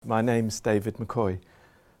My name's David McCoy.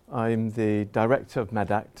 I'm the director of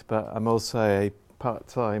MedAct, but I'm also a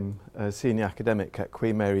part-time senior academic at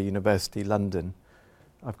Queen Mary University, London.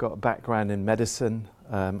 I've got a background in medicine.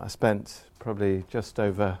 I spent probably just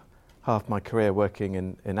over half my career working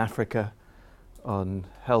in Africa on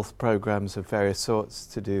health programs of various sorts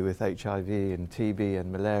to do with HIV and TB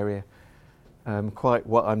and malaria. Quite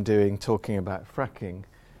what I'm doing talking about fracking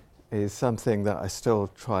is something that I still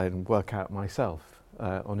try and work out myself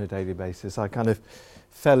on a daily basis. I kind of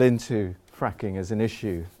fell into fracking as an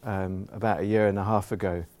issue about a year and a half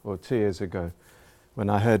ago or 2 years ago when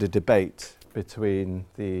I heard a debate between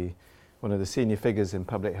one of the senior figures in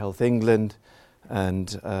Public Health England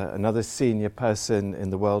and another senior person in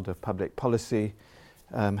the world of public policy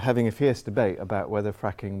having a fierce debate about whether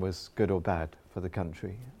fracking was good or bad for the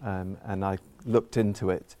country. And I looked into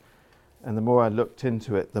it. And the more I looked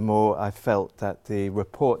into it, the more I felt that the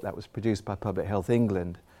report that was produced by Public Health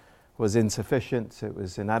England was insufficient, it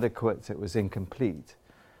was inadequate, it was incomplete.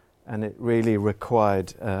 And it really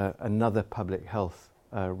required another public health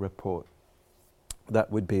report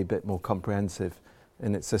that would be a bit more comprehensive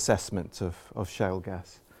in its assessment of shale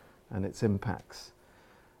gas and its impacts.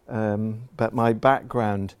 But my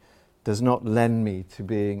background does not lend me to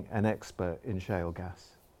being an expert in shale gas.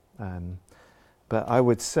 But I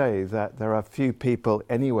would say that there are few people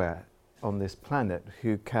anywhere on this planet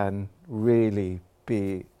who can really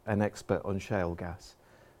be an expert on shale gas.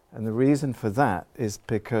 And the reason for that is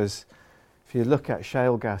because if you look at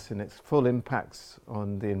shale gas and its full impacts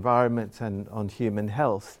on the environment and on human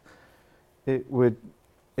health, it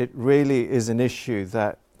really is an issue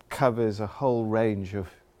that covers a whole range of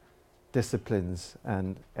disciplines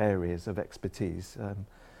and areas of expertise,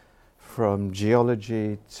 from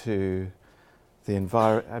geology to the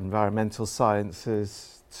environmental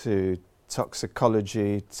sciences, to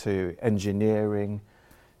toxicology, to engineering,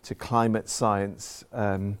 to climate science.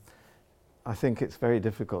 I think it's very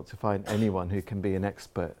difficult to find anyone who can be an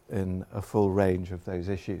expert in a full range of those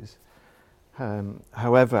issues.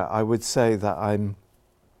 However, I would say that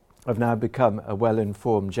I've now become a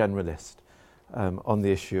well-informed generalist on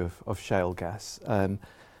the issue of shale gas, and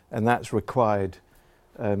that's required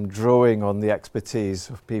drawing on the expertise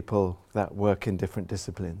of people that work in different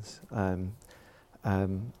disciplines. And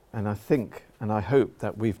I think, and I hope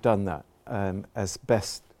that we've done that as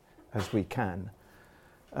best as we can.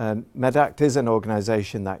 MedAct is an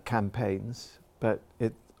organisation that campaigns, but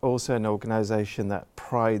it's also an organisation that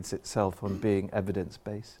prides itself on being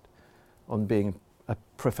evidence-based, on being a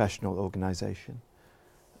professional organisation.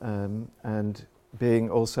 And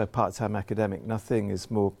being also a part-time academic, nothing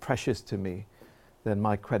is more precious to me than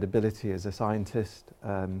my credibility as a scientist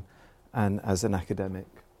and as an academic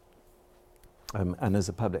and as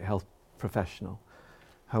a public health professional.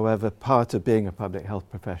 However, part of being a public health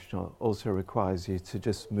professional also requires you to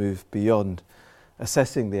just move beyond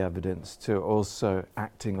assessing the evidence to also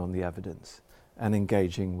acting on the evidence and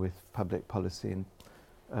engaging with public policy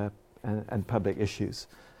and public issues.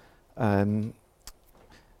 And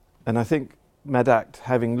I think MedAct,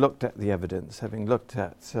 having looked at the evidence, having looked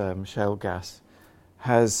at shale gas,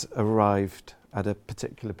 has arrived at a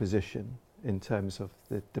particular position in terms of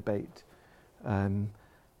the debate.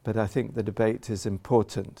 But I think the debate is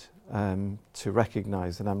important to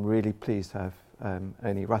recognise, and I'm really pleased to have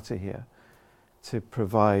Ernie Rutter here to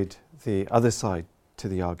provide the other side to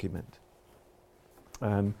the argument.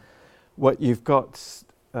 What you've got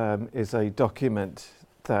is a document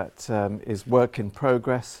that is work in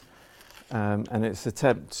progress, and it's an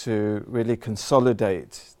attempt to really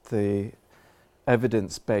consolidate the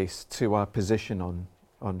evidence base to our position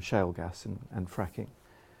on shale gas and fracking.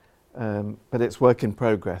 But it's work in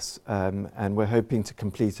progress, and we're hoping to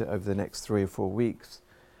complete it over the next 3 or 4 weeks.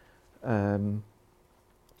 But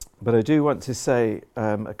I do want to say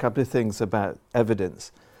a couple of things about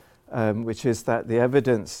evidence, which is that the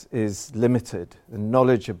evidence is limited. The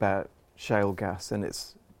knowledge about shale gas and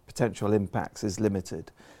its potential impacts is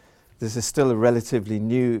limited. This is still a relatively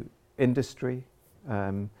new industry,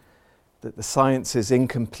 that the science is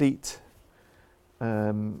incomplete,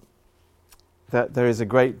 that there is a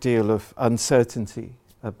great deal of uncertainty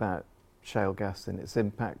about shale gas and its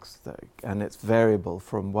impacts, and it's variable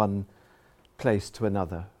from one place to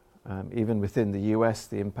another. Even within the US,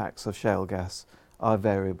 the impacts of shale gas are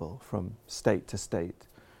variable from state to state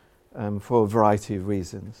for a variety of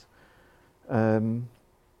reasons.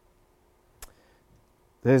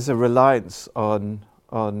 There's a reliance on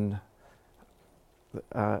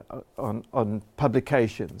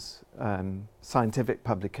publications, scientific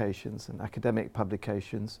publications and academic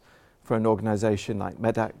publications for an organisation like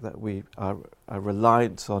MedAct, that we are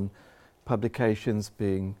reliant on publications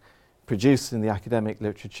being produced in the academic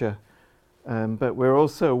literature, but we're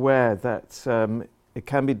also aware that it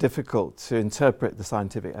can be difficult to interpret the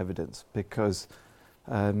scientific evidence because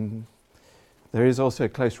there is also a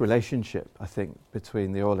close relationship, I think,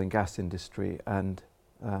 between the oil and gas industry and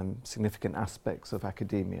significant aspects of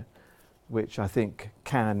academia, which I think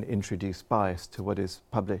can introduce bias to what is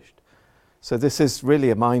published. So this is really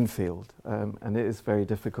a minefield, and it is very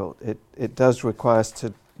difficult. It does require us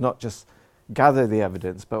to not just gather the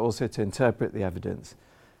evidence, but also to interpret the evidence,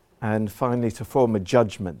 and finally to form a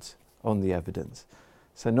judgment on the evidence.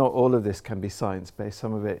 So not all of this can be science-based.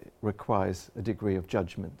 Some of it requires a degree of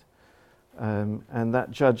judgment. And that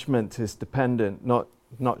judgment is dependent, not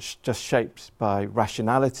just shaped by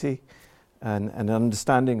rationality and an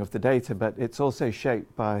understanding of the data, but it's also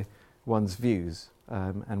shaped by one's views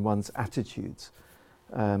and one's attitudes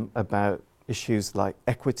about issues like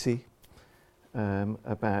equity,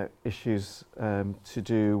 about issues to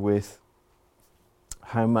do with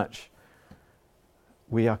how much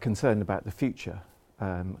we are concerned about the future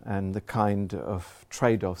and the kind of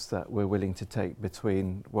trade-offs that we're willing to take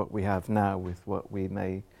between what we have now with what we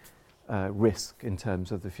may risk in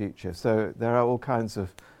terms of the future. So there are all kinds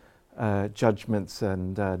of judgments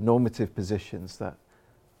and normative positions that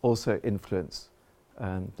also influence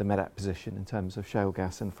the MEDAC position in terms of shale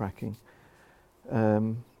gas and fracking.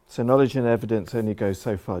 So knowledge and evidence only goes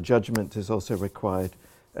so far. Judgment is also required,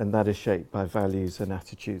 and that is shaped by values and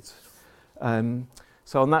attitudes.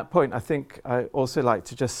 So on that point, I think I also like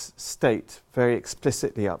to just state very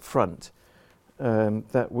explicitly up front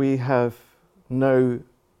that we have no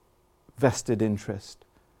vested interest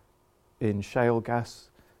in shale gas,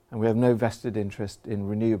 and we have no vested interest in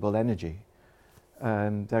renewable energy.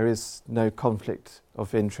 There is no conflict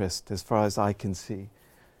of interest as far as I can see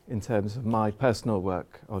in terms of my personal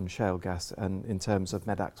work on shale gas and in terms of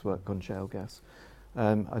MEDAC's work on shale gas.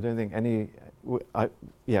 I don't think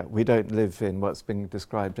we don't live in what's been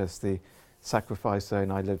described as the sacrifice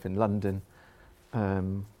zone. I live in London.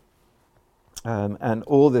 And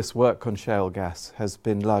all this work on shale gas has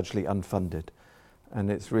been largely unfunded. And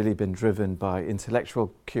it's really been driven by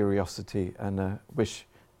intellectual curiosity and a wish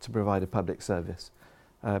to provide a public service.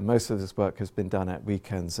 Most of this work has been done at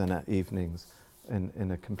weekends and at evenings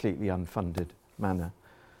in a completely unfunded manner.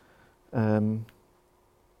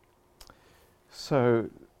 So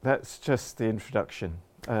that's just the introduction.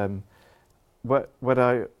 What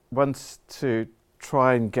I want to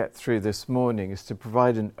try and get through this morning is to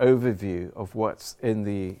provide an overview of what's in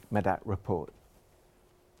the MEDAC report.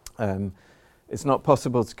 It's not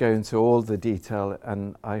possible to go into all the detail,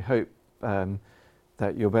 and I hope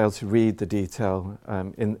that you'll be able to read the detail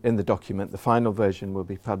in the document. The final version will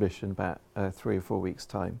be published in about 3 or 4 weeks'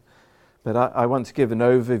 time. But I want to give an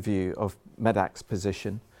overview of MEDAC's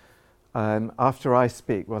position. After I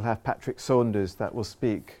speak, we'll have Patrick Saunders that will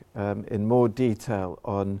speak in more detail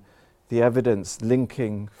on the evidence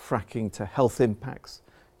linking fracking to health impacts,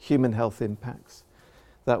 human health impacts.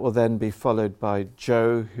 That will then be followed by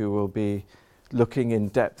Joe, who will be looking in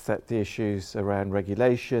depth at the issues around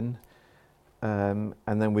regulation. And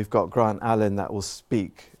then we've got Grant Allen that will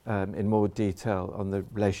speak in more detail on the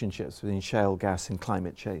relationships between shale gas and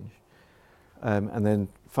climate change. And then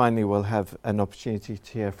finally we'll have an opportunity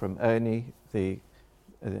to hear from Ernie, the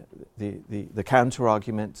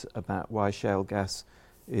counter-argument about why shale gas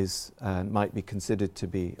might be considered to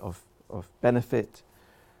be of benefit,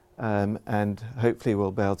 and hopefully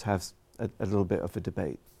we'll be able to have a little bit of a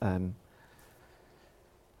debate.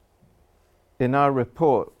 In our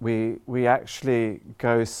report, we actually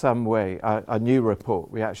go some way, our new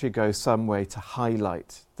report, we actually go some way to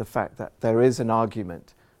highlight the fact that there is an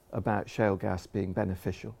argument about shale gas being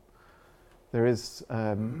beneficial. There is,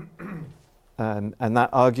 and that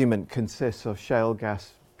argument consists of shale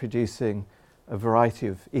gas producing a variety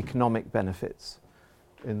of economic benefits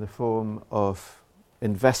in the form of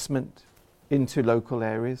investment into local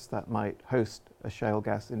areas that might host a shale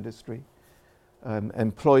gas industry,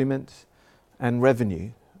 employment, and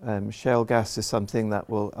revenue. Shale gas is something that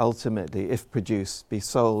will ultimately, if produced, be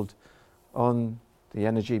sold on the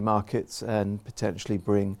energy markets and potentially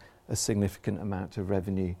bring a significant amount of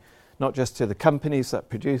revenue, not just to the companies that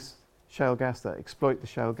produce shale gas, that exploit the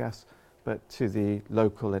shale gas, but to the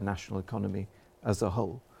local and national economy as a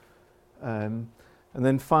whole. And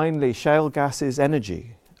then finally, shale gas is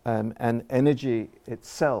energy, and energy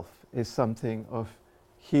itself is something of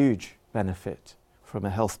huge benefit from a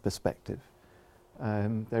health perspective.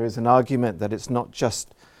 There is an argument that it's not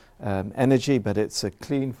just energy, but it's a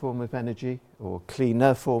clean form of energy or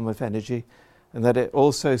cleaner form of energy, and that it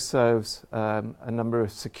also serves a number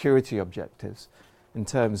of security objectives, in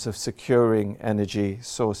terms of securing energy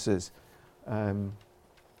sources through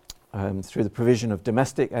the provision of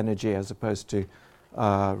domestic energy as opposed to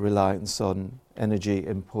reliance on energy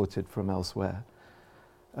imported from elsewhere.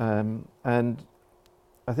 And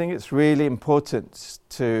I think it's really important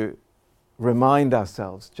to remind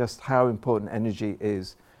ourselves just how important energy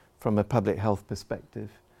is from a public health perspective.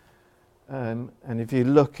 And if you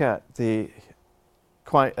look at the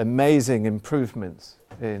quite amazing improvements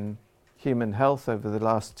in human health over the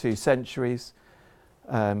last 2 centuries,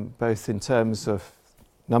 both in terms of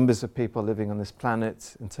numbers of people living on this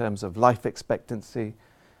planet, in terms of life expectancy,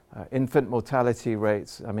 infant mortality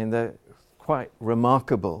rates, I mean, they're quite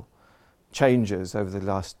remarkable changes over the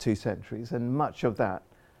last 2 centuries, and much of that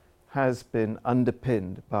has been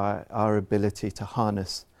underpinned by our ability to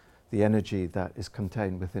harness the energy that is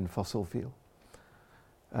contained within fossil fuel.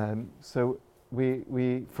 So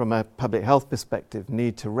we, from a public health perspective,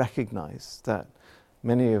 need to recognize that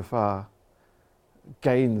many of our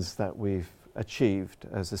gains that we've achieved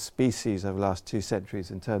as a species over the last 2 centuries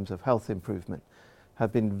in terms of health improvement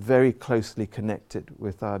have been very closely connected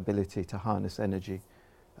with our ability to harness energy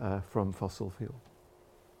from fossil fuel.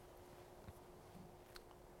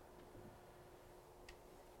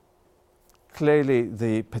 Clearly,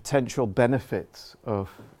 the potential benefits of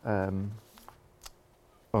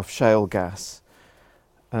shale gas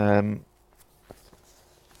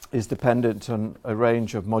is dependent on a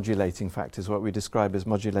range of modulating factors, what we describe as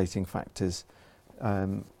modulating factors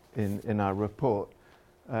in our report.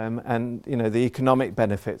 And you know, the economic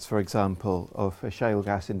benefits, for example, of a shale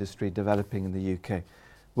gas industry developing in the UK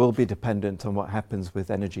will be dependent on what happens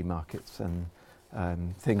with energy markets and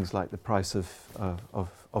things like the price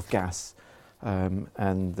of gas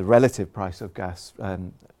and the relative price of gas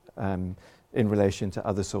in relation to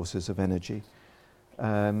other sources of energy.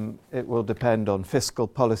 It will depend on fiscal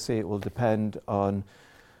policy, it will depend on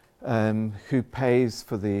who pays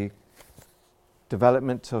for the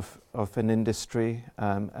development of an industry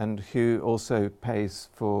and who also pays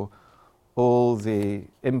for all the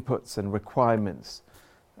inputs and requirements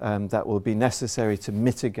that will be necessary to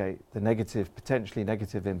mitigate the potentially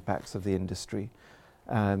negative impacts of the industry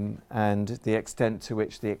and the extent to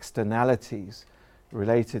which the externalities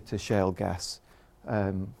related to shale gas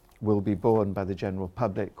will be borne by the general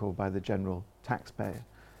public or by the general taxpayer.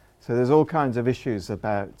 So there's all kinds of issues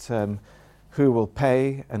about who will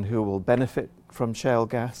pay and who will benefit from shale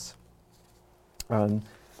gas and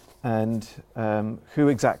who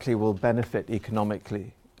exactly will benefit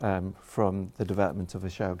economically from the development of a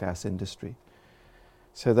shale gas industry.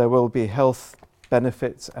 So there will be health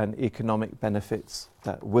benefits and economic benefits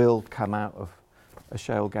that will come out of a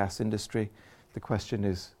shale gas industry. The question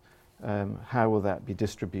is, how will that be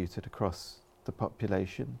distributed across the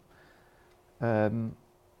population? And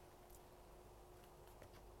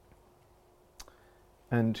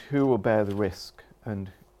who will bear the risk?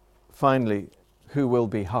 And finally, who will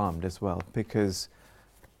be harmed as well? Because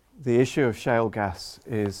the issue of shale gas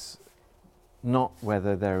is not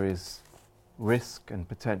whether there is risk and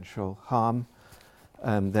potential harm.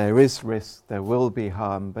 There is risk, there will be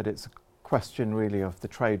harm, but it's a question really of the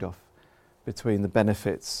trade-off between the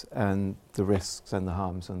benefits and the risks and the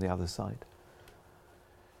harms on the other side.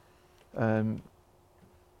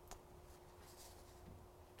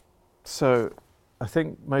 So I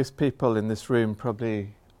think most people in this room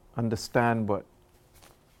probably understand what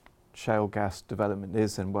shale gas development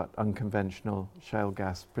is and what unconventional shale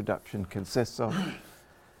gas production consists of.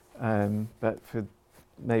 But for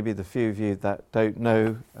maybe the few of you that don't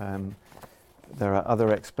know, there are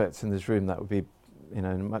other experts in this room that would be in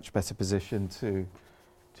a much better position to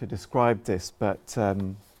describe this. But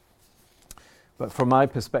from my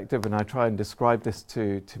perspective, when I try and describe this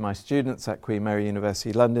to my students at Queen Mary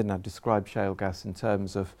University London, I describe shale gas in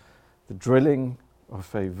terms of the drilling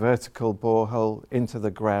of a vertical borehole into the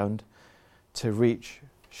ground to reach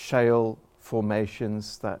shale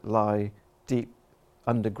formations that lie deep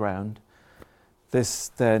underground. This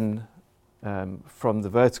then, from the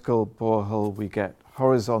vertical borehole, we get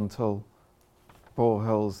horizontal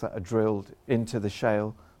boreholes that are drilled into the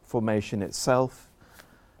shale formation itself.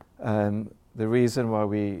 The reason why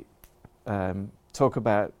we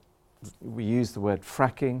use the word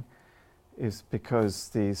fracking is because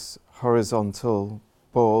these horizontal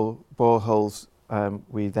boreholes,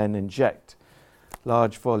 we then inject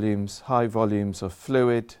large volumes, high volumes of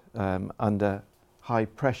fluid under high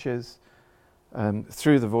pressures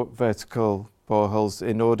through the vertical boreholes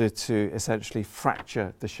in order to essentially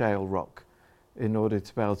fracture the shale rock, in order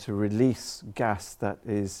to be able to release gas that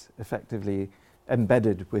is effectively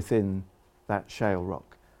embedded within that shale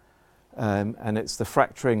rock. And it's the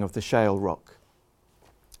fracturing of the shale rock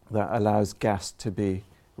that allows gas to be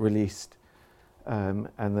released, and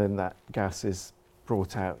then that gas is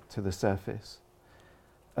brought out to the surface.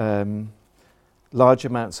 Large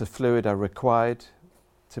amounts of fluid are required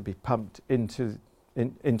to be pumped into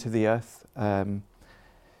the earth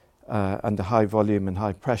under high volume and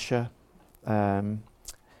high pressure. And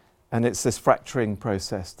it's this fracturing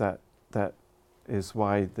process that is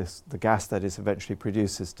why the gas that is eventually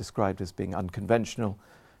produced is described as being unconventional,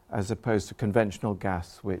 as opposed to conventional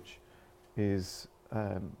gas, which is, if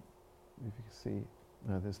you can see,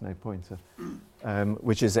 no, there's no pointer,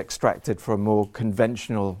 which is extracted from more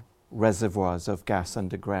conventional reservoirs of gas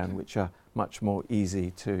underground, which are much more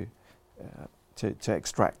easy to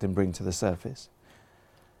extract and bring to the surface.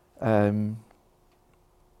 There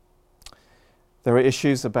are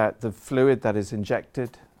issues about the fluid that is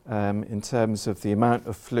injected in terms of the amount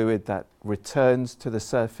of fluid that returns to the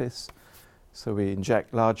surface. So we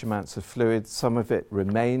inject large amounts of fluid, some of it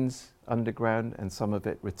remains underground and some of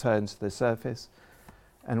it returns to the surface.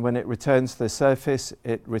 And when it returns to the surface,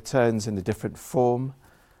 it returns in a different form.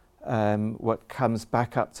 What comes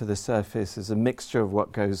back up to the surface is a mixture of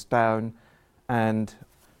what goes down and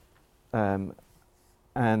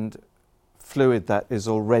fluid that is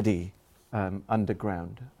already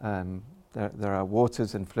underground. There are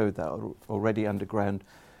waters and fluid that are already underground,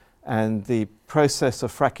 and the process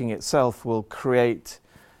of fracking itself will create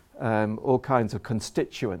all kinds of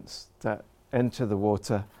constituents that enter the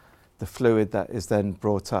water, the fluid that is then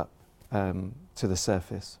brought up to the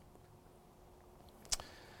surface.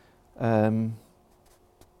 The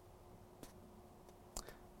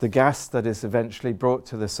gas that is eventually brought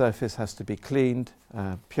to the surface has to be cleaned,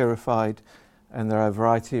 purified, and there are a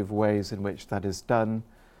variety of ways in which that is done.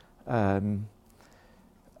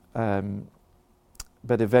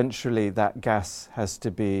 But eventually that gas has to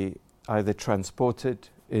be either transported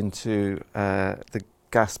into the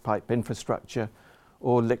gas pipe infrastructure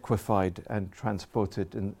or liquefied and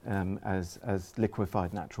transported as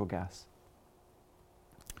liquefied natural gas.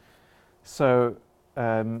 So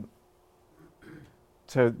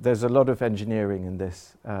there's a lot of engineering in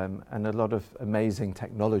this and a lot of amazing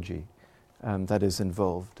technology that is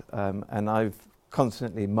involved. And I've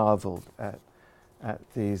constantly marveled at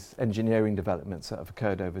these engineering developments that have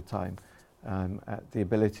occurred over time, at the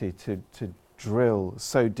ability to drill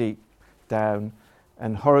so deep down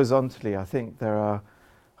and horizontally. I think there are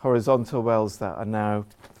horizontal wells that are now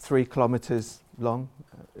 3 kilometers long,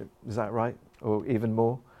 is that right? Or even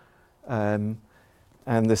more. And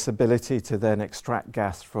this ability to then extract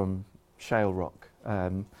gas from shale rock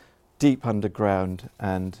deep underground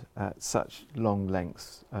and at such long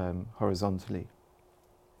lengths horizontally.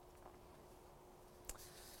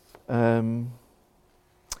 There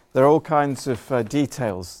are all kinds of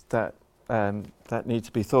details that need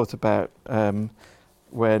to be thought about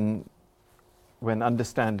when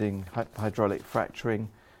understanding hydraulic fracturing.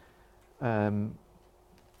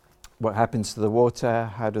 What happens to the water?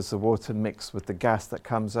 How does the water mix with the gas that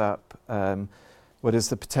comes up? What is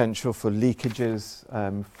the potential for leakages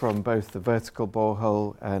from both the vertical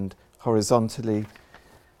borehole and horizontally?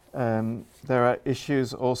 There are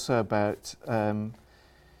issues also about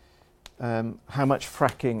how much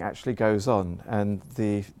fracking actually goes on, and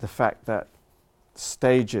the fact that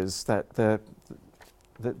stages that the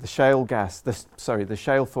shale the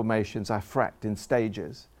shale formations are fracked in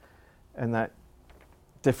stages, and that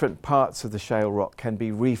different parts of the shale rock can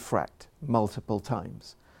be refracked multiple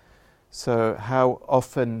times. So how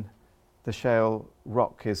often the shale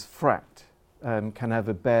rock is fracked can have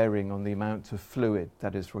a bearing on the amount of fluid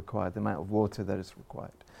that is required, the amount of water that is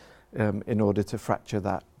required in order to fracture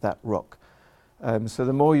that rock. So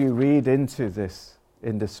the more you read into this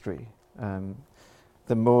industry,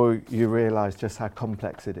 the more you realize just how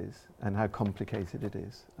complex it is and how complicated it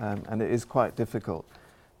is. And it is quite difficult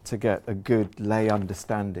to get a good lay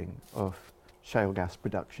understanding of shale gas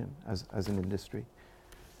production as an industry.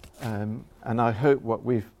 And I hope what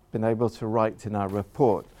we've been able to write in our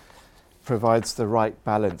report provides the right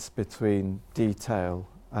balance between detail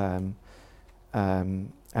and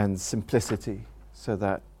simplicity, so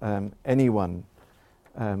that anyone,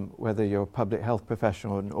 whether you're a public health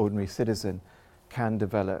professional or an ordinary citizen, can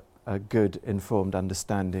develop a good informed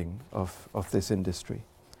understanding of this industry.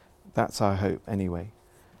 That's our hope anyway.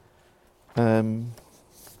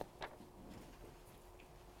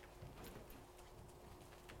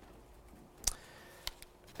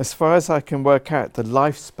 As far as I can work out, the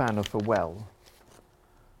lifespan of a well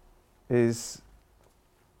is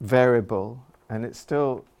variable, and it's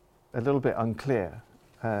still a little bit unclear.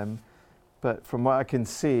 But from what I can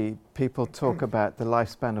see, people talk about the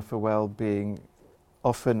lifespan of a well being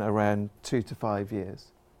often around 2 to 5 years.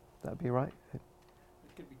 That'd be right? It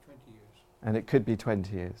could be 20 years. And it could be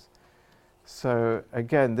 20 years. So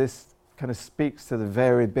again, this kind of speaks to the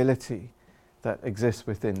variability that exists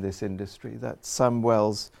within this industry, that some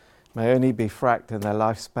wells may only be fracked and their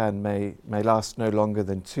lifespan may last no longer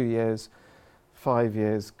than 2 years, 5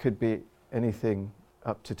 years, could be anything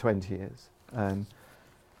up to 20 years.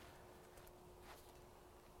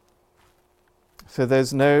 So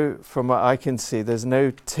there's no, from what I can see, there's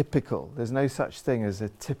no such thing as a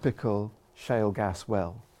typical shale gas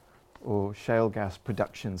well or shale gas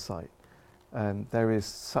production site. There is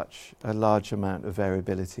such a large amount of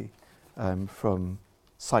variability from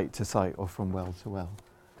site to site or from well to well.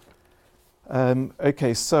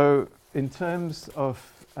 Okay, so in terms of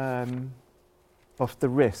the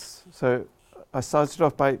risks, so I started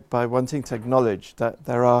off by wanting to acknowledge that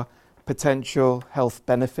there are potential health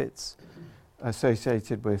benefits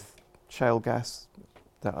associated with shale gas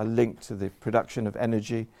that are linked to the production of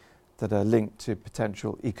energy, that are linked to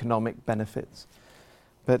potential economic benefits.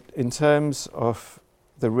 But in terms of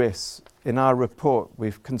the risks, in our report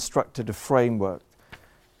we've constructed a framework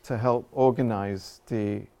to help organise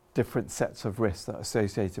the different sets of risks that are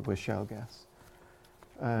associated with shale gas.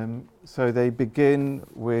 So they begin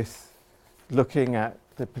with looking at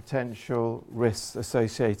the potential risks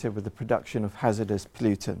associated with the production of hazardous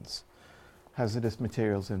pollutants, hazardous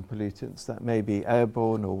materials and pollutants that may be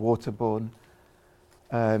airborne or waterborne.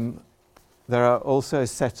 There are also a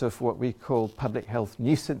set of what we call public health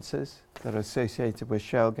nuisances that are associated with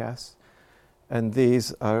shale gas, and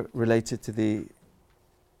these are related to the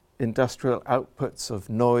industrial outputs of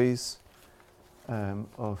noise,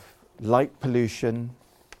 of light pollution,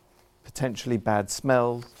 potentially bad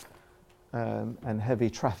smells, and heavy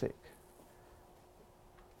traffic.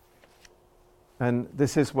 And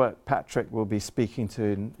this is what Patrick will be speaking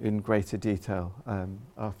to in greater detail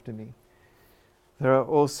after me. There are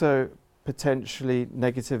also potentially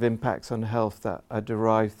negative impacts on health that are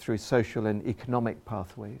derived through social and economic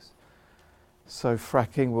pathways. So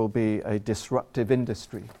fracking will be a disruptive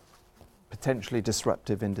industry, potentially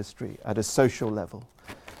disruptive industry at a social level.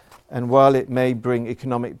 And while it may bring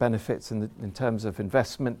economic benefits in terms of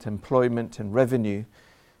investment, employment and revenue,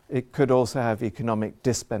 it could also have economic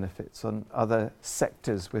disbenefits on other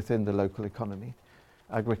sectors within the local economy,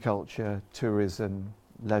 agriculture, tourism,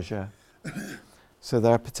 leisure. So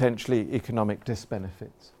there are potentially economic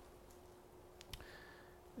disbenefits.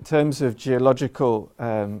 In terms of geological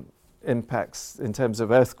impacts, in terms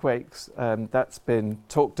of earthquakes, that's been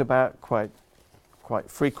talked about quite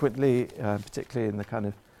frequently, particularly in the kind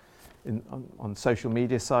of on social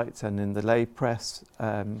media sites and in the lay press.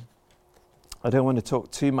 I don't want to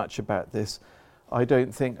talk too much about this. I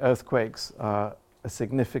don't think earthquakes are a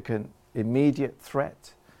significant immediate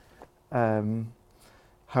threat.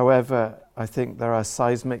 However, I think there are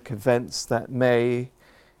seismic events that may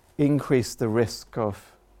increase the risk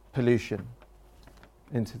of pollution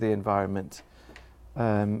into the environment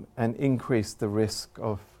and increase the risk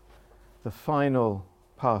of the final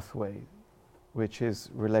pathway, which is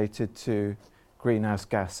related to greenhouse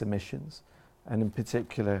gas emissions, and in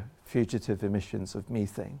particular fugitive emissions of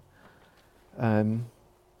methane. And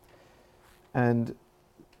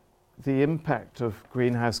the impact of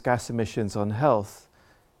greenhouse gas emissions on health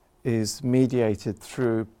is mediated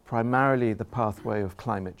through primarily the pathway of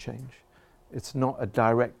climate change. It's not a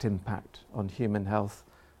direct impact on human health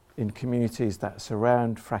in communities that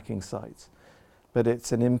surround fracking sites, but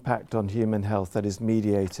it's an impact on human health that is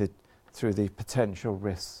mediated through the potential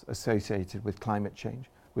risks associated with climate change,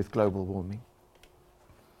 with global warming.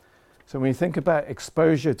 So when we think about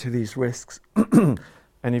exposure to these risks, and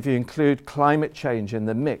if you include climate change in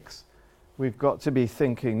the mix, we've got to be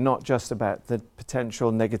thinking not just about the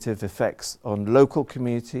potential negative effects on local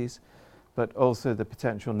communities, but also the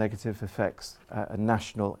potential negative effects at a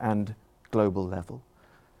national and global level,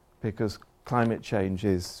 because climate change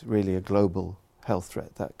is really a global health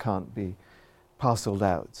threat that can't be parceled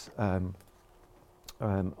out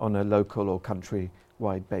on a local or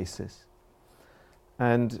country-wide basis.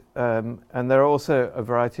 And there are also a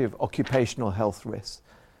variety of occupational health risks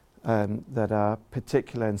that are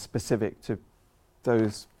particular and specific to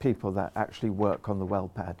those people that actually work on the well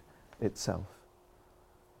pad itself.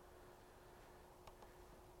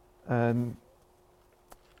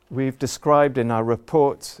 We've described in our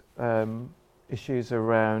report issues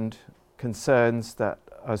around concerns that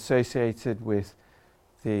are associated with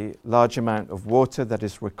the large amount of water that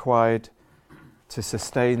is required to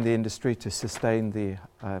sustain the industry, to sustain the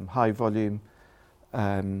high volume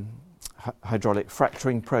hydraulic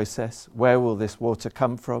fracturing process. Where will this water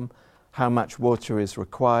come from? How much water is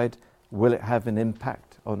required? Will it have an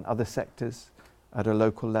impact on other sectors at a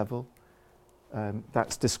local level.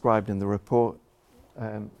 That's described in the report.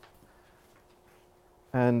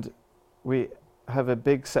 And we have a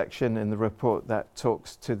big section in the report that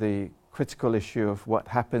talks to the critical issue of what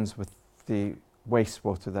happens with the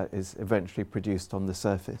wastewater that is eventually produced on the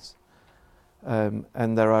surface.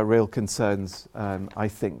 And there are real concerns, I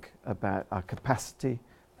think, about our capacity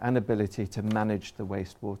and ability to manage the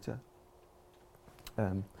wastewater.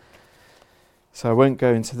 So I won't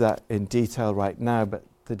go into that in detail right now, but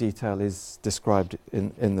the detail is described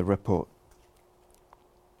in the report.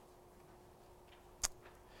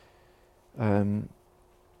 I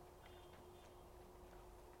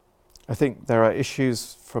think there are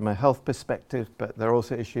issues from a health perspective, but there are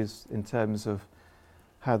also issues in terms of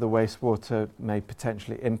how the wastewater may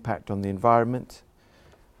potentially impact on the environment.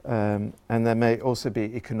 And there may also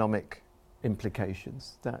be economic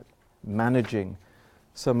implications, that managing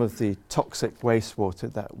some of the toxic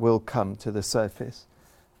wastewater that will come to the surface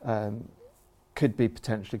could be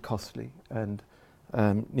potentially costly and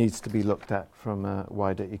needs to be looked at from a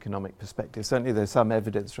wider economic perspective. Certainly there's some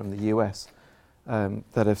evidence from the US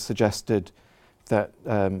that have suggested that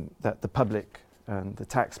that the public and the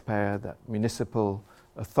taxpayer, that municipal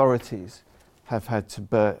authorities have had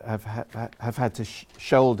to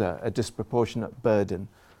shoulder a disproportionate burden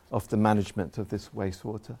of the management of this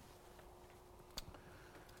wastewater.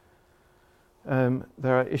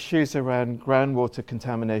 There are issues around groundwater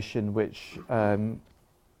contamination which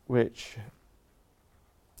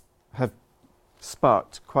have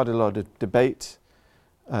sparked quite a lot of debate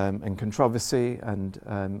and controversy, and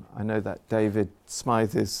I know that David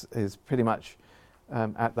Smythe is pretty much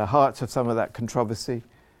at the heart of some of that controversy.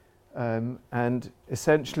 And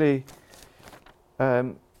essentially,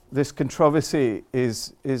 this controversy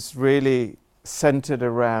is really centered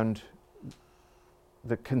around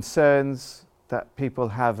the concerns that people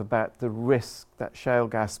have about the risk that shale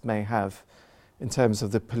gas may have in terms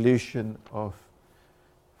of the pollution of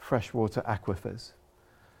freshwater aquifers.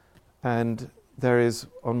 And there is,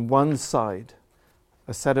 on one side,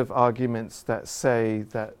 a set of arguments that say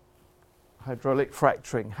that hydraulic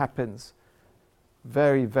fracturing happens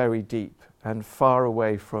very, very deep and far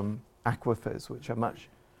away from aquifers, which are much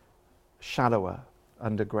shallower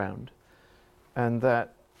underground, and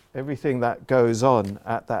that everything that goes on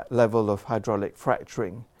at that level of hydraulic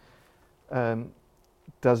fracturing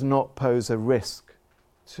does not pose a risk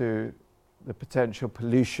to the potential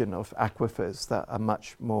pollution of aquifers that are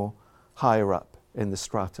much more higher up in the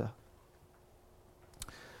strata.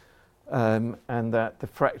 And that the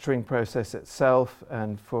fracturing process itself,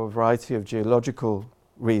 and for a variety of geological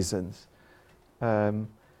reasons,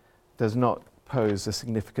 does not pose a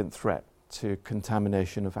significant threat to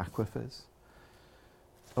contamination of aquifers.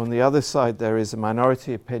 On the other side, there is a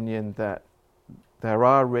minority opinion that there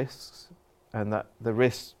are risks, and that the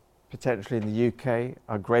risks potentially in the UK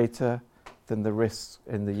are greater than the risks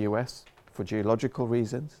in the US for geological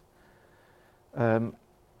reasons.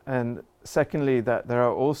 And secondly, that there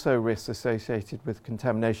are also risks associated with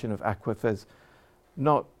contamination of aquifers,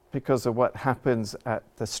 not because of what happens at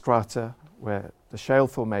the strata where the shale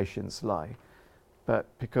formations lie, but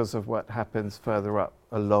because of what happens further up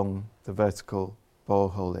along the vertical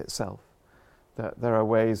borehole itself. That there are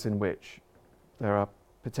ways in which there are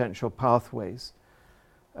potential pathways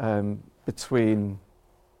between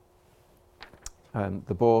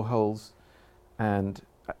the boreholes and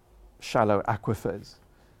shallow aquifers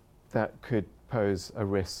that could pose a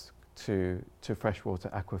risk to freshwater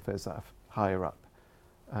aquifers that are higher up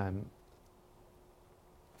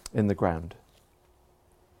in the ground.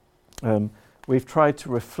 We've tried to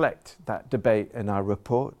reflect that debate in our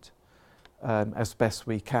report as best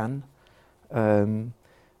we can. And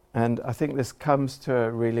I think this comes to a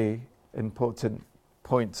really important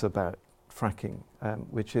point about fracking,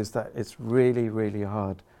 which is that it's really, really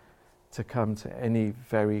hard to come to any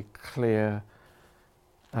very clear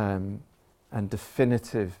and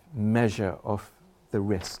definitive measure of the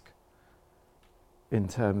risk in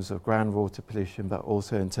terms of groundwater pollution, but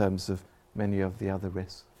also in terms of many of the other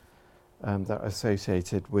risks that are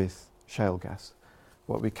associated with shale gas.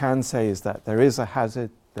 What we can say is that there is a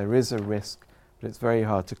hazard, there is a risk, but it's very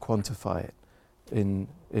hard to quantify it in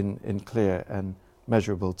clear and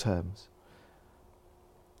measurable terms.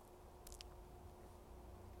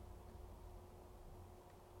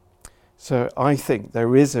 So I think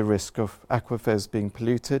there is a risk of aquifers being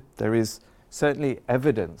polluted. There is certainly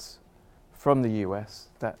evidence from the US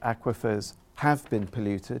that aquifers have been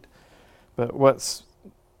polluted, but what's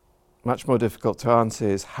much more difficult to answer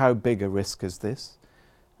is how big a risk is this,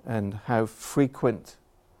 and how frequent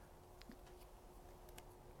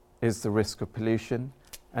is the risk of pollution,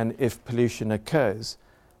 and if pollution occurs,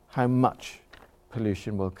 how much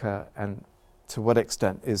pollution will occur, and to what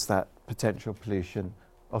extent is that potential pollution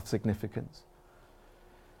of significance.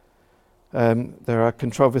 There are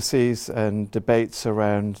controversies and debates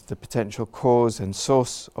around the potential cause and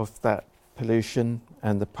source of that pollution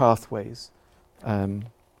and the pathways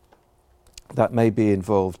that may be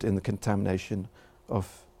involved in the contamination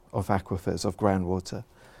of aquifers, of groundwater.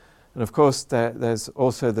 And of course there's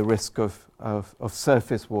also the risk of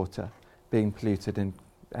surface water being polluted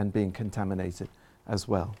and being contaminated as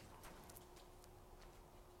well.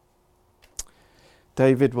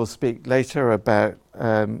 David will speak later about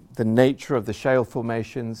the nature of the shale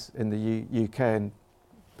formations in the UK, and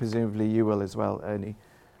presumably you will as well, Ernie.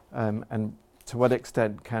 And to what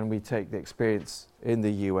extent can we take the experience in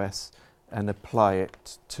the US and apply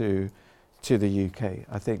it to the UK?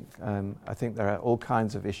 I think there are all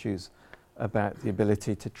kinds of issues about the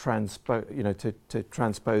ability to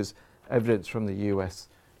transpose evidence from the US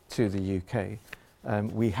to the UK.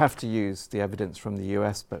 We have to use the evidence from the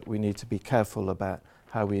US, but we need to be careful about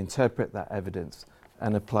how we interpret that evidence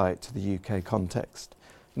and apply it to the UK context,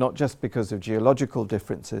 not just because of geological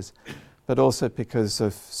differences, but also because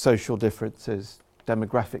of social differences,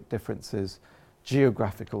 demographic differences,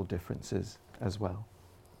 geographical differences as well.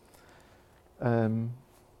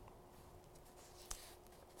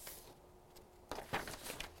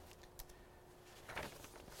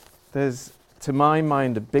 There's, to my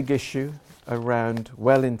mind, a big issue around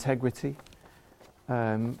well integrity.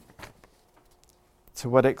 To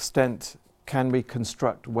what extent can we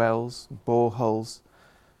construct wells, boreholes,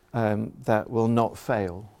 that will not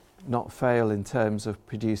fail in terms of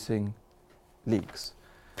producing leaks?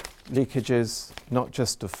 Leakages, not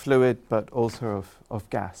just of fluid, but also of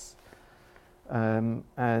gas.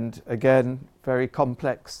 And again, very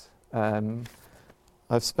complex.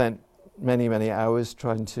 I've spent many hours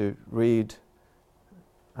trying to read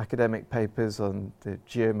academic papers on the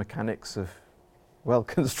geomechanics of well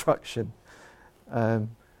construction.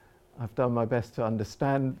 I've done my best to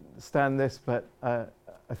understand this, but I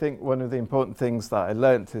think one of the important things that I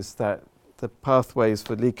learnt is that the pathways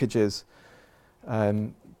for leakages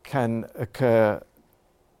can occur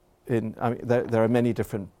in, there are many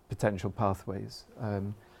different potential pathways,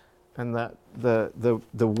 and that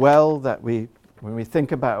the well that when we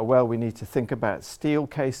think about a well, we need to think about steel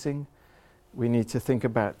casing, we need to think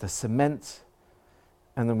about the cement,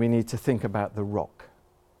 and then we need to think about the rock.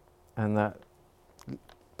 And that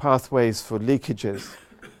pathways for leakages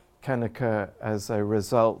can occur as a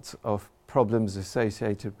result of problems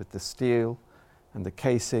associated with the steel and the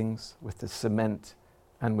casings, with the cement,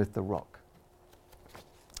 and with the rock.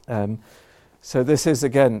 So this is,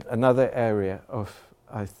 again, another area of,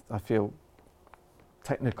 I feel,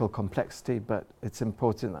 technical complexity, but it's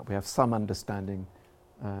important that we have some understanding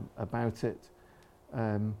about it.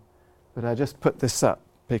 But I just put this up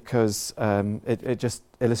because it just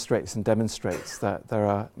illustrates and demonstrates that there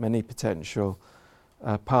are many potential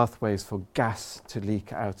pathways for gas to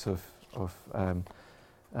leak out to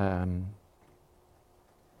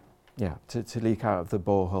leak out of the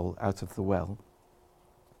borehole, out of the well.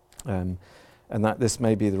 And that this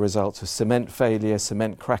may be the result of cement failure,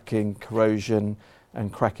 cement cracking, corrosion,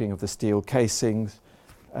 and cracking of the steel casings,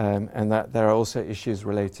 and that there are also issues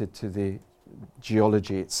related to the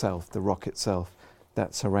geology itself, the rock itself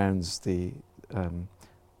that surrounds the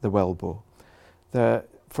well bore.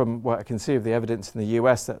 From what I can see of the evidence in the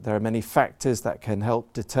US, that there are many factors that can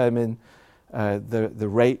help determine the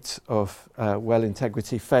rate of well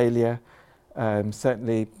integrity failure.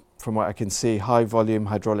 Certainly, from what I can see, high volume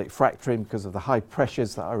hydraulic fracturing, because of the high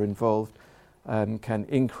pressures that are involved, can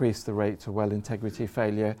increase the rate of well integrity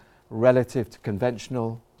failure relative to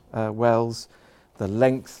conventional wells. The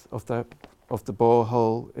length of the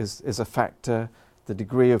borehole is a factor. The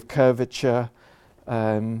degree of curvature,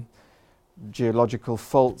 geological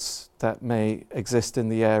faults that may exist in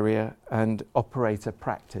the area, and operator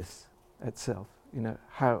practice itself. You know,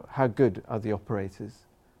 how good are the operators?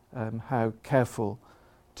 How careful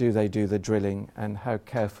do they do the drilling, and how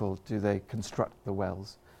careful do they construct the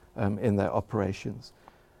wells in their operations?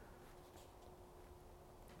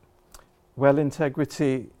 Well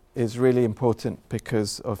integrity is really important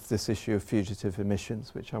because of this issue of fugitive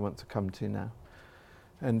emissions, which I want to come to now.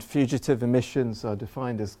 And fugitive emissions are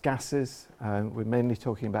defined as gases, we're mainly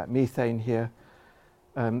talking about methane here,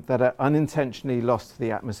 that are unintentionally lost to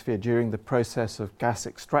the atmosphere during the process of gas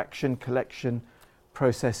extraction, collection,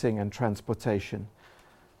 processing, and transportation.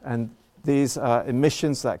 And these are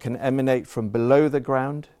emissions that can emanate from below the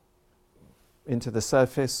ground into the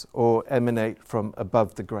surface, or emanate from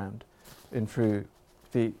above the ground in through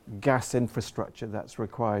the gas infrastructure that's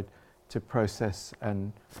required to process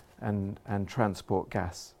and transport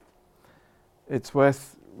gas. It's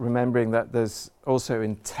worth remembering that there's also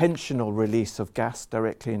intentional release of gas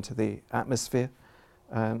directly into the atmosphere,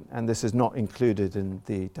 and this is not included in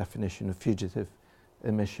the definition of fugitive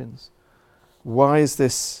emissions. Why is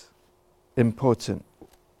this important?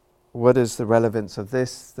 What is the relevance of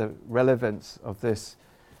this? The relevance of this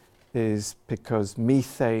is because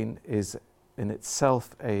methane is in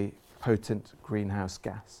itself a potent greenhouse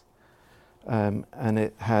gas, and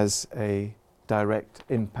it has a direct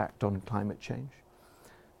impact on climate change.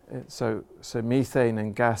 So methane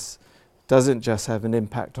and gas doesn't just have an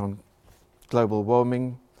impact on global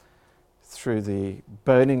warming through the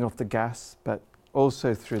burning of the gas, but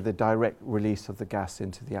also through the direct release of the gas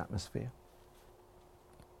into the atmosphere.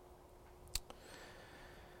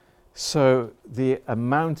 So the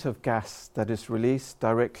amount of gas that is released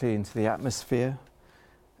directly into the atmosphere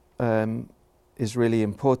is really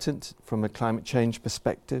important from a climate change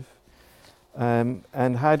perspective.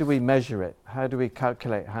 And how do we measure it? How do we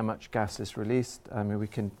calculate how much gas is released? I mean, we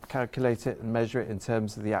can calculate it and measure it in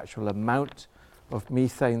terms of the actual amount of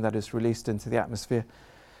methane that is released into the atmosphere.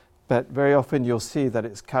 But very often you'll see that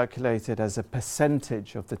it's calculated as a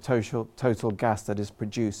percentage of the total gas that is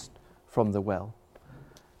produced from the well.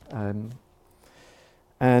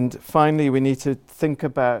 And finally, we need to think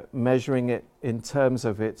about measuring it in terms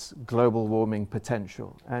of its global warming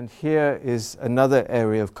potential. And here is another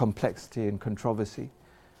area of complexity and controversy,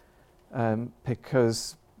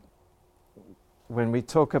 because when we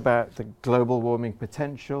talk about the global warming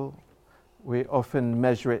potential, we often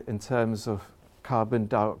measure it in terms of carbon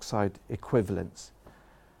dioxide equivalents.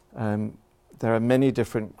 There are many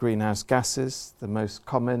different greenhouse gases. The most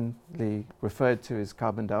commonly referred to is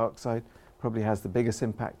carbon dioxide, probably has the biggest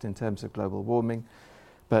impact in terms of global warming.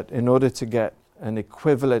 But in order to get an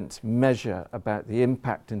equivalent measure about the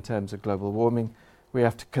impact in terms of global warming, we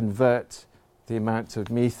have to convert the amount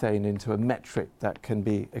of methane into a metric that can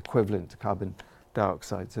be equivalent to carbon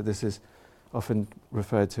dioxide. So this is often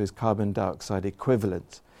referred to as carbon dioxide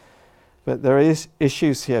equivalent. But there is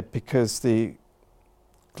issues here because the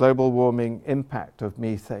global warming impact of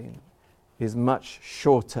methane is much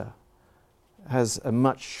shorter, has a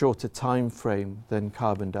much shorter time frame than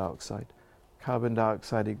carbon dioxide. Carbon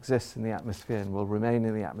dioxide exists in the atmosphere and will remain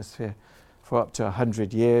in the atmosphere for up to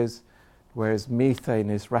 100 years, whereas methane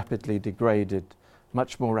is rapidly degraded,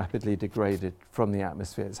 much more rapidly degraded from the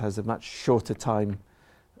atmosphere. It has a much shorter time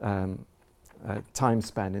span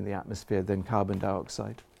in the atmosphere than carbon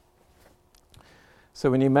dioxide. So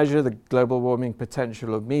when you measure the global warming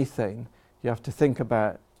potential of methane, you have to think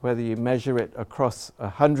about whether you measure it across a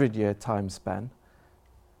 100-year time span,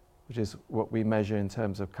 which is what we measure in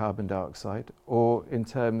terms of carbon dioxide, or in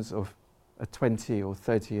terms of a 20 or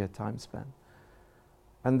 30-year time span.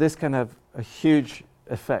 And this can have a huge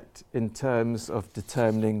effect in terms of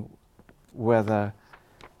determining whether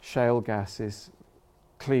shale gas is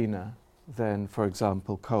cleaner than, for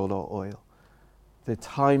example, coal or oil. The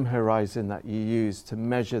time horizon that you use to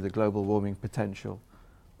measure the global warming potential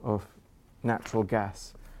of natural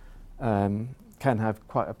gas can have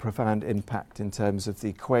quite a profound impact in terms of the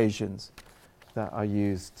equations that are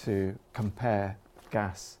used to compare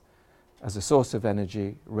gas as a source of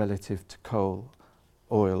energy relative to coal,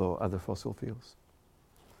 oil, or other fossil fuels.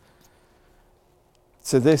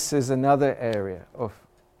 So this is another area of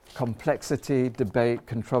complexity, debate,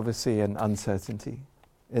 controversy, and uncertainty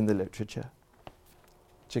in the literature,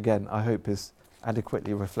 which again I hope is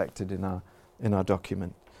adequately reflected in our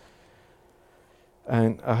document.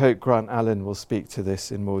 And I hope Grant Allen will speak to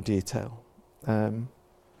this in more detail.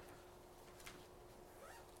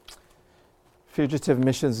 Fugitive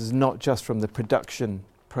emissions is not just from the production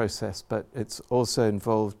process, but it's also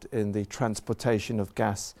involved in the transportation of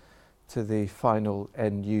gas to the final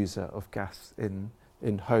end user of gas in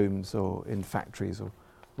homes or in factories or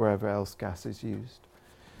wherever else gas is used.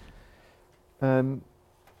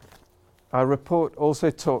 Our report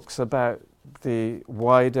also talks about the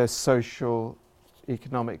wider social,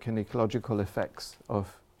 economic and ecological effects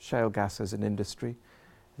of shale gas as an industry,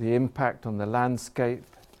 the impact on the landscape,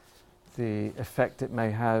 the effect it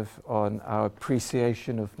may have on our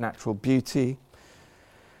appreciation of natural beauty,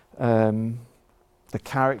 the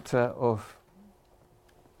character of,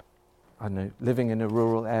 living in a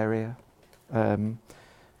rural area.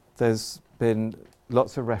 There's been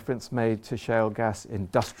lots of reference made to shale gas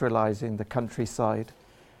industrializing the countryside.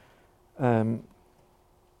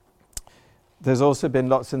 There's also been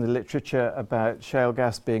lots in the literature about shale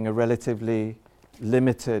gas being a relatively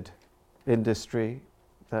limited industry,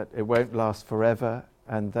 that it won't last forever,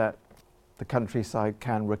 and that the countryside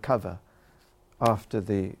can recover after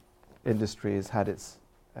the industry has had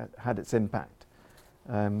its impact.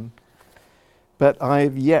 But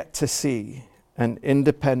I've yet to see an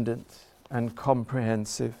independent and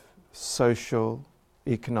comprehensive social,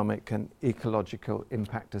 economic and ecological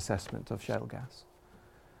impact assessment of shale gas.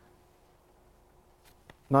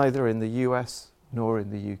 Neither in the US nor in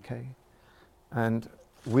the UK. And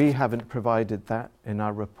we haven't provided that in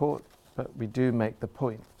our report, but we do make the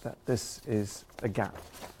point that this is a gap.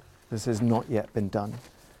 This has not yet been done,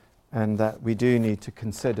 and that we do need to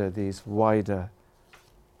consider these wider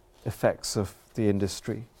effects of the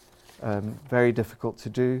industry. Very difficult to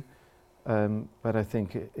do, but I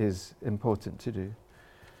think it is important to do.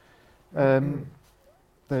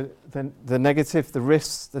 The negative, the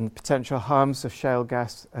risks and potential harms of shale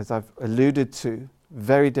gas, as I've alluded to,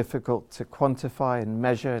 very difficult to quantify and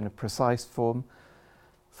measure in a precise form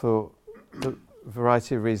for the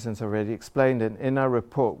variety of reasons already explained. And in our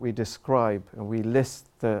report, we describe and we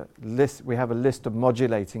we have a list of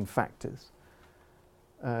modulating factors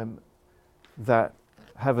that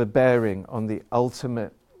have a bearing on the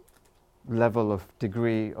ultimate level of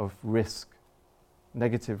degree of risk,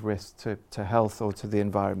 negative risk to health or to the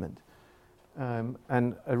environment.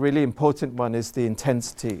 And a really important one is the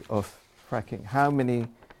intensity of fracking. How many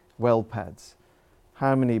well pads,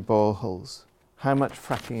 how many boreholes, how much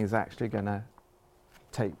fracking is actually going to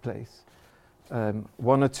take place.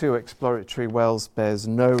 One or two exploratory wells bears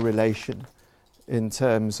no relation in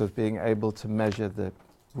terms of being able to measure the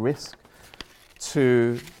risk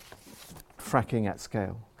to fracking at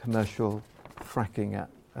scale, commercial fracking at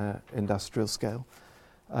industrial scale.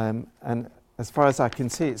 And as far as I can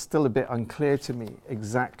see, it's still a bit unclear to me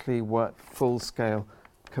exactly what full-scale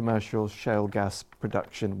commercial shale gas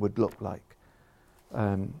production would look like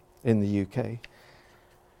in the UK.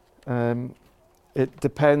 It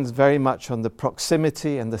depends very much on the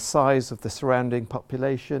proximity and the size of the surrounding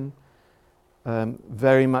population,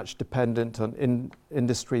 very much dependent on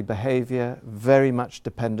industry behavior, very much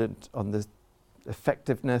dependent on the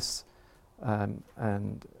effectiveness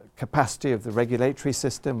and capacity of the regulatory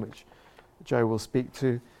system, which Joe will speak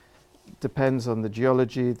to. Depends on the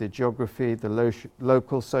geology, the geography, the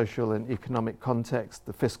local social and economic context,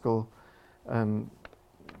 the fiscal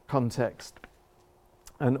context,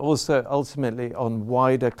 and also ultimately on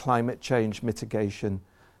wider climate change mitigation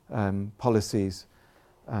policies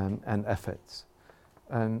and efforts.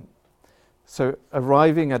 So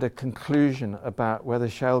arriving at a conclusion about whether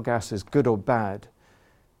shale gas is good or bad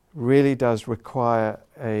really does require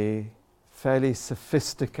a fairly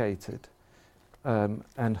sophisticated and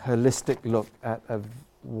holistic look at a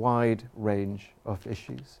wide range of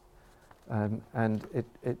issues. And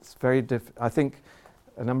it's very I think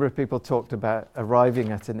a number of people talked about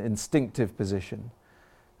arriving at an instinctive position.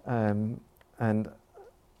 And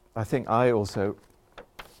I think I also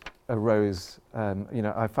arose,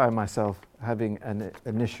 I found myself having an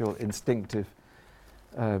initial instinctive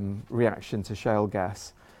reaction to shale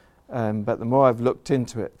gas. But the more I've looked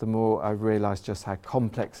into it, the more I've realized just how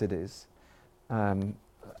complex it is. And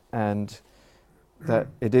that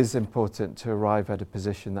it is important to arrive at a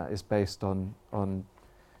position that is based on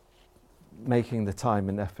making the time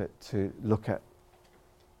and effort to look at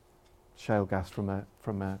shale gas from a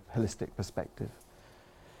holistic perspective.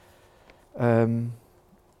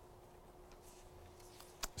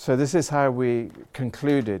 So this is how we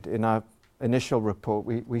concluded in our initial report.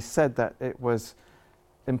 We said that it was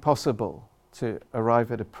impossible to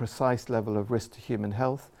arrive at a precise level of risk to human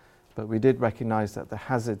health, but we did recognize that the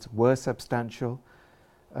hazards were substantial,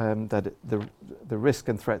 that the risk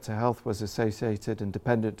and threat to health was associated and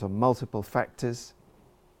dependent on multiple factors.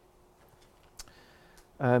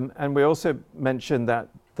 And we also mentioned that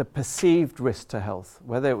the perceived risk to health,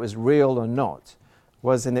 whether it was real or not,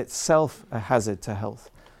 was in itself a hazard to health.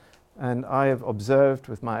 And I have observed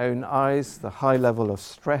with my own eyes the high level of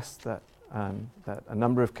stress that a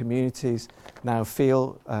number of communities now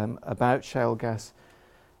feel about shale gas,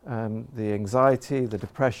 the anxiety, the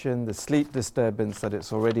depression, the sleep disturbance that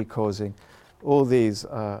it's already causing. All these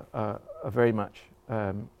are very much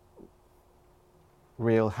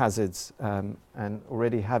real hazards and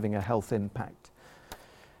already having a health impact.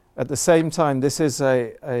 At the same time, this is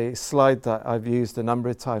a slide that I've used a number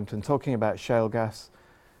of times when talking about shale gas.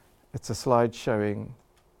 It's a slide showing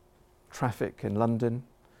traffic in London.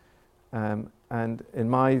 And in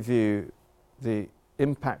my view, the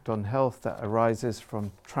impact on health that arises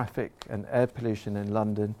from traffic and air pollution in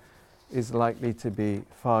London is likely to be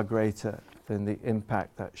far greater than the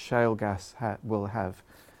impact that shale gas will have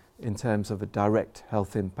in terms of a direct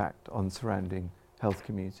health impact on surrounding health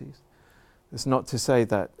communities. It's not to say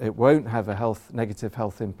that it won't have a negative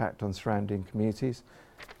health impact on surrounding communities,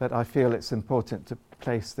 but I feel it's important to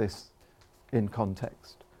place this in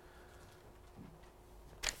context.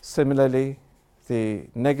 Similarly, the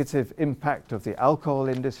negative impact of the alcohol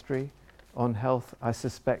industry on health, I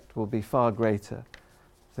suspect, will be far greater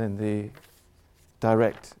than the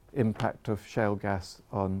direct impact of shale gas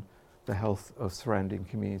on the health of surrounding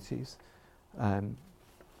communities.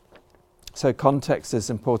 So context is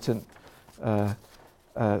important, and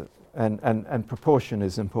proportion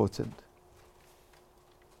is important.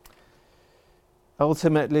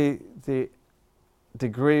 Ultimately, the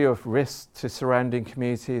degree of risk to surrounding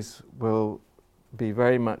communities will be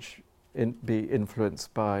very much be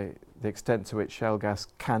influenced by the extent to which shale gas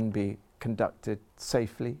can be conducted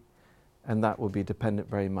safely, and that will be dependent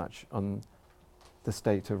very much on the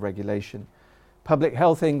state of regulation. Public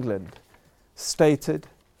Health England stated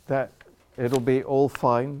that it'll be all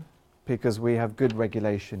fine because we have good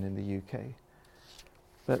regulation in the UK.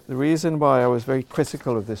 But the reason why I was very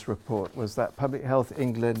critical of this report was that Public Health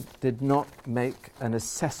England did not make an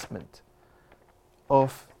assessment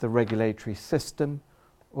of the regulatory system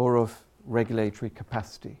or of regulatory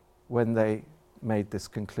capacity when they made this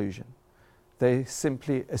conclusion. They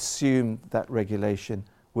simply assumed that regulation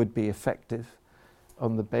would be effective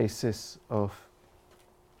on the basis of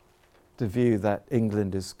the view that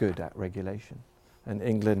England is good at regulation, and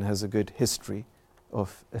England has a good history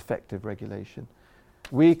of effective regulation.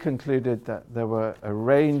 We concluded that there were a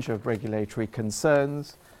range of regulatory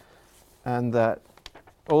concerns, and that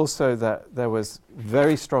also that there was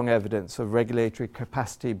very strong evidence of regulatory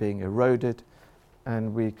capacity being eroded,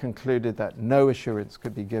 and we concluded that no assurance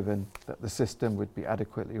could be given that the system would be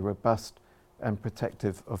adequately robust and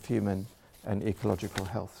protective of human and ecological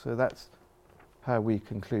health. So that's how we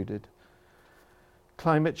concluded.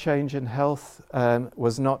 Climate change and health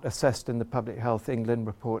was not assessed in the Public Health England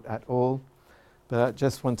report at all, but I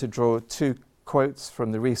just want to draw two quotes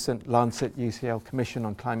from the recent Lancet UCL Commission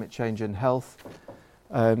on Climate Change and Health.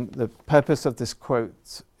 The purpose of this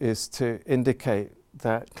quote is to indicate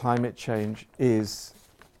that climate change is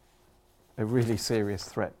a really serious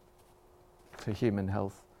threat to human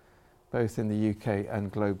health, both in the UK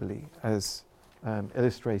and globally, as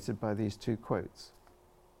illustrated by these two quotes.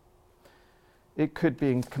 It could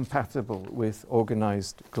be incompatible with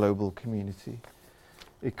organised global community.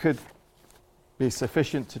 It could be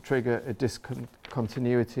sufficient to trigger a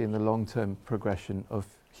discontinuity in the long-term progression of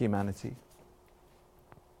humanity.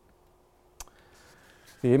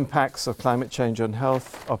 The impacts of climate change on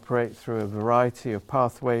health operate through a variety of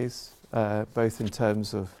pathways, both in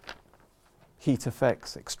terms of heat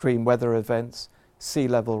effects, extreme weather events, sea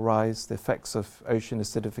level rise, the effects of ocean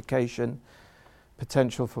acidification,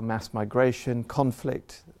 potential for mass migration,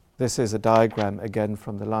 conflict. This is a diagram again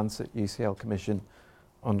from the Lancet UCL Commission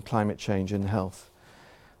on Climate Change and Health.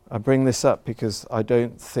 I bring this up because I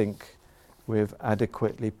don't think we've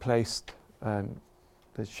adequately placed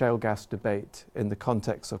the shale gas debate in the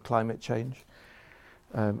context of climate change,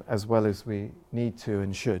 as well as we need to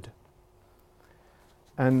and should.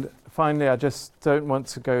 And finally, I just don't want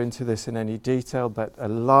to go into this in any detail, but a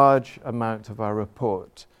large amount of our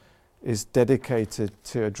report is dedicated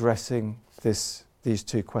to addressing these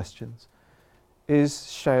two questions.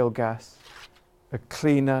 Is shale gas a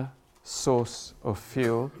cleaner source of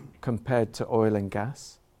fuel compared to oil and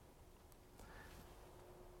gas?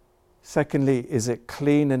 Secondly, is it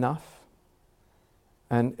clean enough?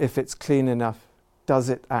 And if it's clean enough, does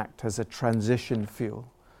it act as a transition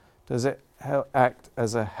fuel? Does it act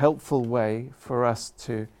as a helpful way for us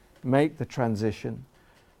to make the transition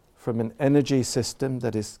from an energy system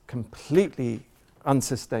that is completely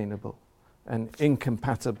unsustainable and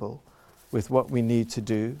incompatible with what we need to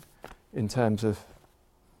do in terms of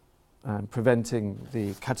preventing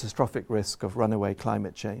the catastrophic risk of runaway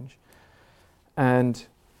climate change, and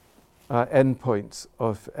endpoints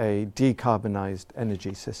of a decarbonised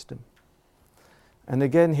energy system? And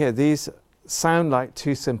again here, these sound like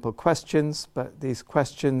two simple questions, but these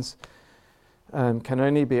questions can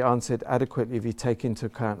only be answered adequately if you take into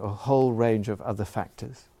account a whole range of other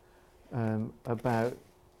factors about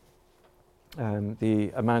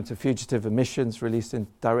the amount of fugitive emissions released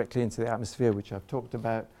directly into the atmosphere, which I've talked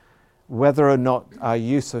about, whether or not our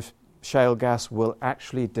use of shale gas will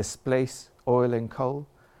actually displace oil and coal.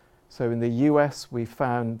 So in the US, we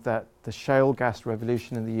found that the shale gas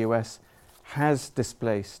revolution in the US has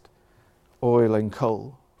displaced oil and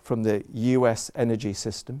coal from the US energy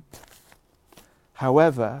system.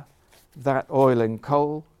 However, that oil and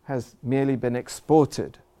coal has merely been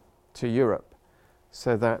exported to Europe,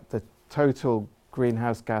 so that the total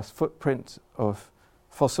greenhouse gas footprint of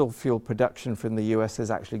fossil fuel production from the US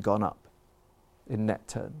has actually gone up in net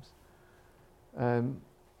terms.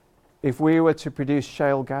 If we were to produce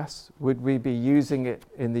shale gas, would we be using it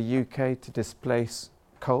in the UK to displace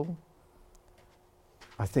coal?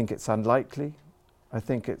 I think it's unlikely. I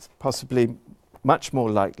think it's possibly much more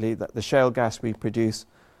likely that the shale gas we produce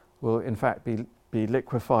will in fact be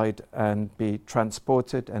liquefied and be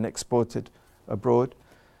transported and exported abroad.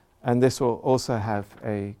 And this will also have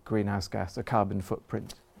a greenhouse gas, a carbon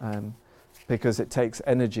footprint, because it takes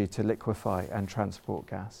energy to liquefy and transport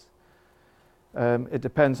gas. It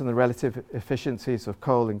depends on the relative efficiencies of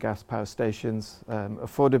coal and gas power stations,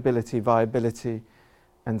 affordability, viability,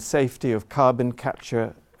 and safety of carbon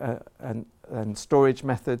capture and storage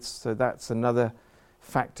methods. So that's another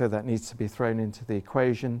factor that needs to be thrown into the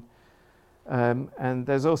equation. And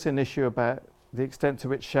there's also an issue about the extent to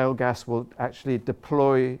which shale gas will actually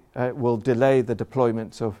will delay the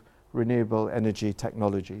deployment of renewable energy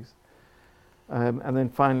technologies. And then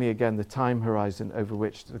finally, again, the time horizon over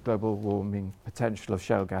which the global warming potential of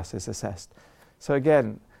shale gas is assessed. So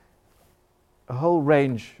again, a whole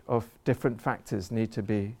range of different factors need to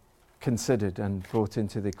be considered and brought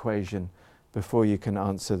into the equation before you can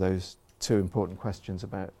answer those two important questions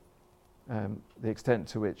about the extent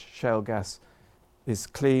to which shale gas is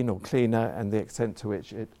clean or cleaner and the extent to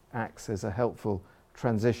which it acts as a helpful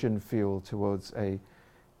transition fuel towards a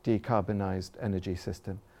decarbonised energy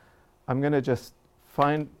system. I'm going to just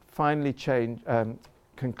finally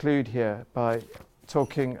conclude here by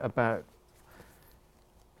talking about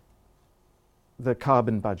the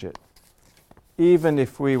carbon budget. Even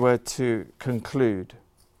if we were to conclude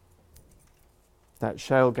that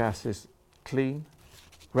shale gas is clean,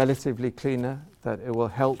 relatively cleaner, that it will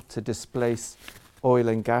help to displace oil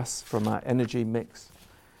and gas from our energy mix,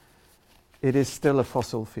 it is still a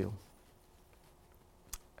fossil fuel.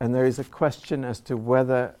 And there is a question as to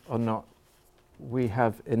whether or not we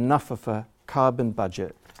have enough of a carbon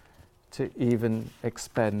budget to even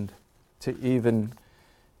expend, to even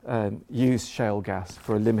use shale gas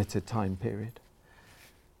for a limited time period.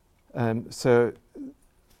 So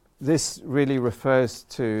this really refers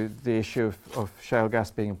to the issue of shale gas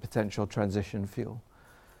being a potential transition fuel.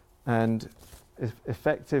 And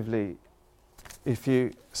effectively, if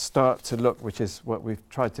you start to look, which is what we've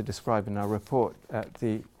tried to describe in our report, at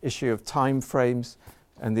the issue of time frames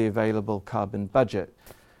and the available carbon budget,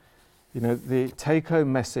 the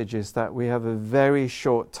take-home message is that we have a very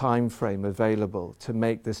short time frame available to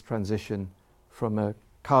make this transition from a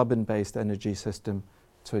carbon-based energy system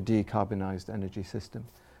to a decarbonised energy system.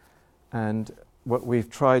 And what we've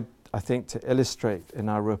tried, I think, to illustrate in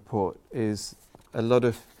our report is a lot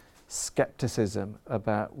of skepticism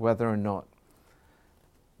about whether or not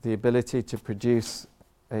the ability to produce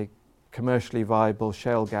a commercially viable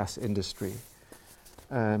shale gas industry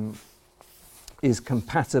is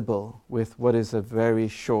compatible with what is a very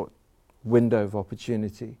short window of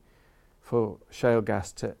opportunity for shale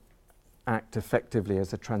gas to act effectively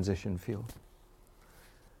as a transition fuel.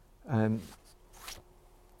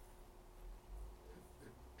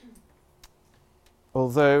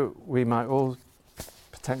 Although we might all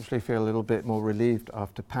potentially feel a little bit more relieved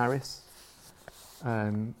after Paris,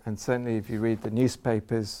 and certainly if you read the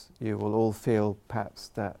newspapers, you will all feel perhaps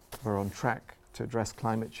that we're on track to address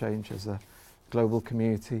climate change as a global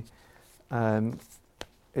community.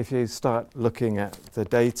 If you start looking at the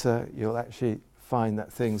data, you'll actually find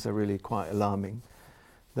that things are really quite alarming,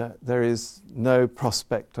 that there is no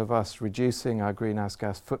prospect of us reducing our greenhouse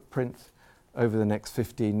gas footprint over the next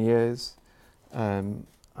 15 years.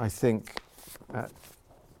 I think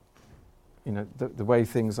the way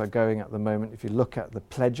things are going at the moment, if you look at the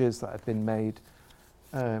pledges that have been made,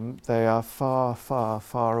 they are far, far,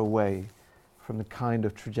 far away from the kind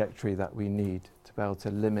of trajectory that we need to be able to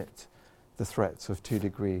limit the threats of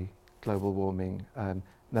 2-degree global warming,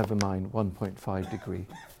 never mind 1.5 degree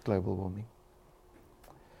global warming.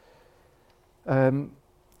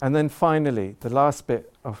 And then finally, the last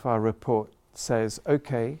bit of our report says,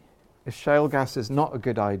 okay, if shale gas is not a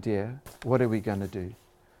good idea, what are we going to do?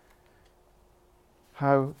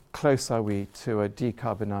 How close are we to a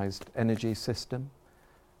decarbonised energy system?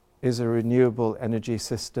 Is a renewable energy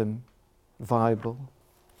system viable?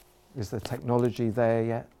 Is the technology there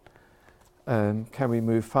yet? Can we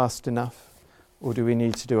move fast enough? Or do we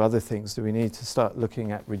need to do other things? Do we need to start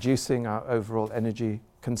looking at reducing our overall energy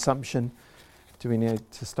consumption? Do we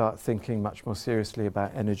need to start thinking much more seriously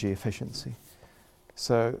about energy efficiency?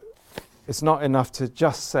 So it's not enough to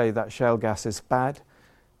just say that shale gas is bad.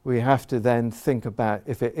 We have to then think about,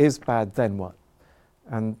 if it is bad, then what?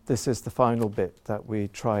 And this is the final bit that we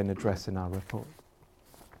try and address in our report.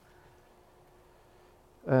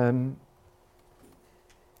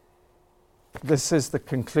 This is the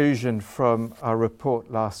conclusion from our report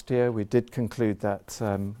last year. We did conclude that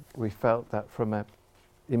we felt that from an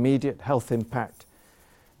immediate health impact,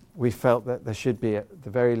 we felt that there should be at the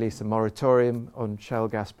very least a moratorium on shale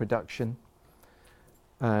gas production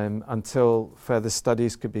until further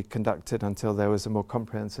studies could be conducted, until there was a more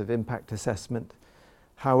comprehensive impact assessment.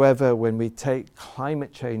 However, when we take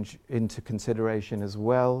climate change into consideration as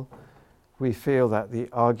well, we feel that the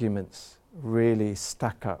arguments really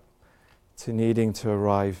stack up to needing to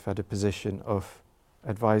arrive at a position of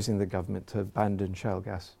advising the government to abandon shale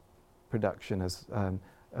gas production as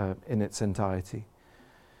in its entirety.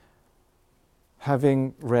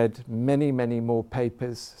 Having read many, many more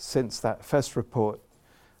papers since that first report,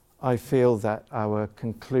 I feel that our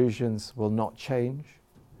conclusions will not change,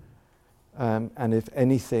 and if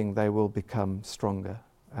anything, they will become stronger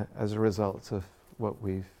as a result of what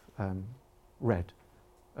we've read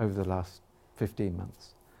over the last 15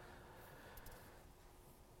 months.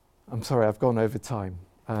 I'm sorry, I've gone over time,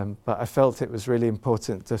 but I felt it was really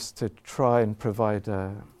important just to try and provide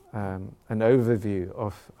an overview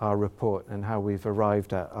of our report and how we've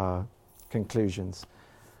arrived at our conclusions.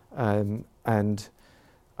 And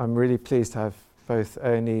I'm really pleased to have both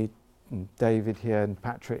Ernie and David here and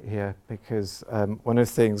Patrick here, because one of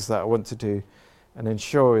the things that I want to do and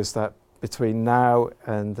ensure is that between now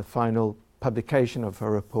and the final publication of our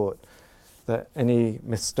report, that any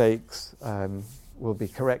mistakes will be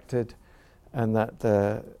corrected, and that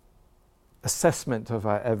the assessment of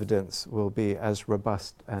our evidence will be as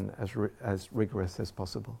robust and as rigorous as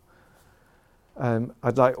possible.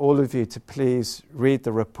 I'd like all of you to please read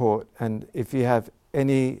the report, and if you have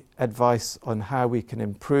any advice on how we can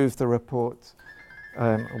improve the report,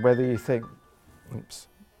 whether you think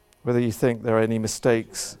there are any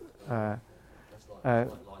mistakes,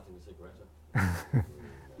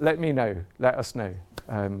 let me know. Let us know.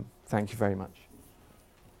 Thank you very much.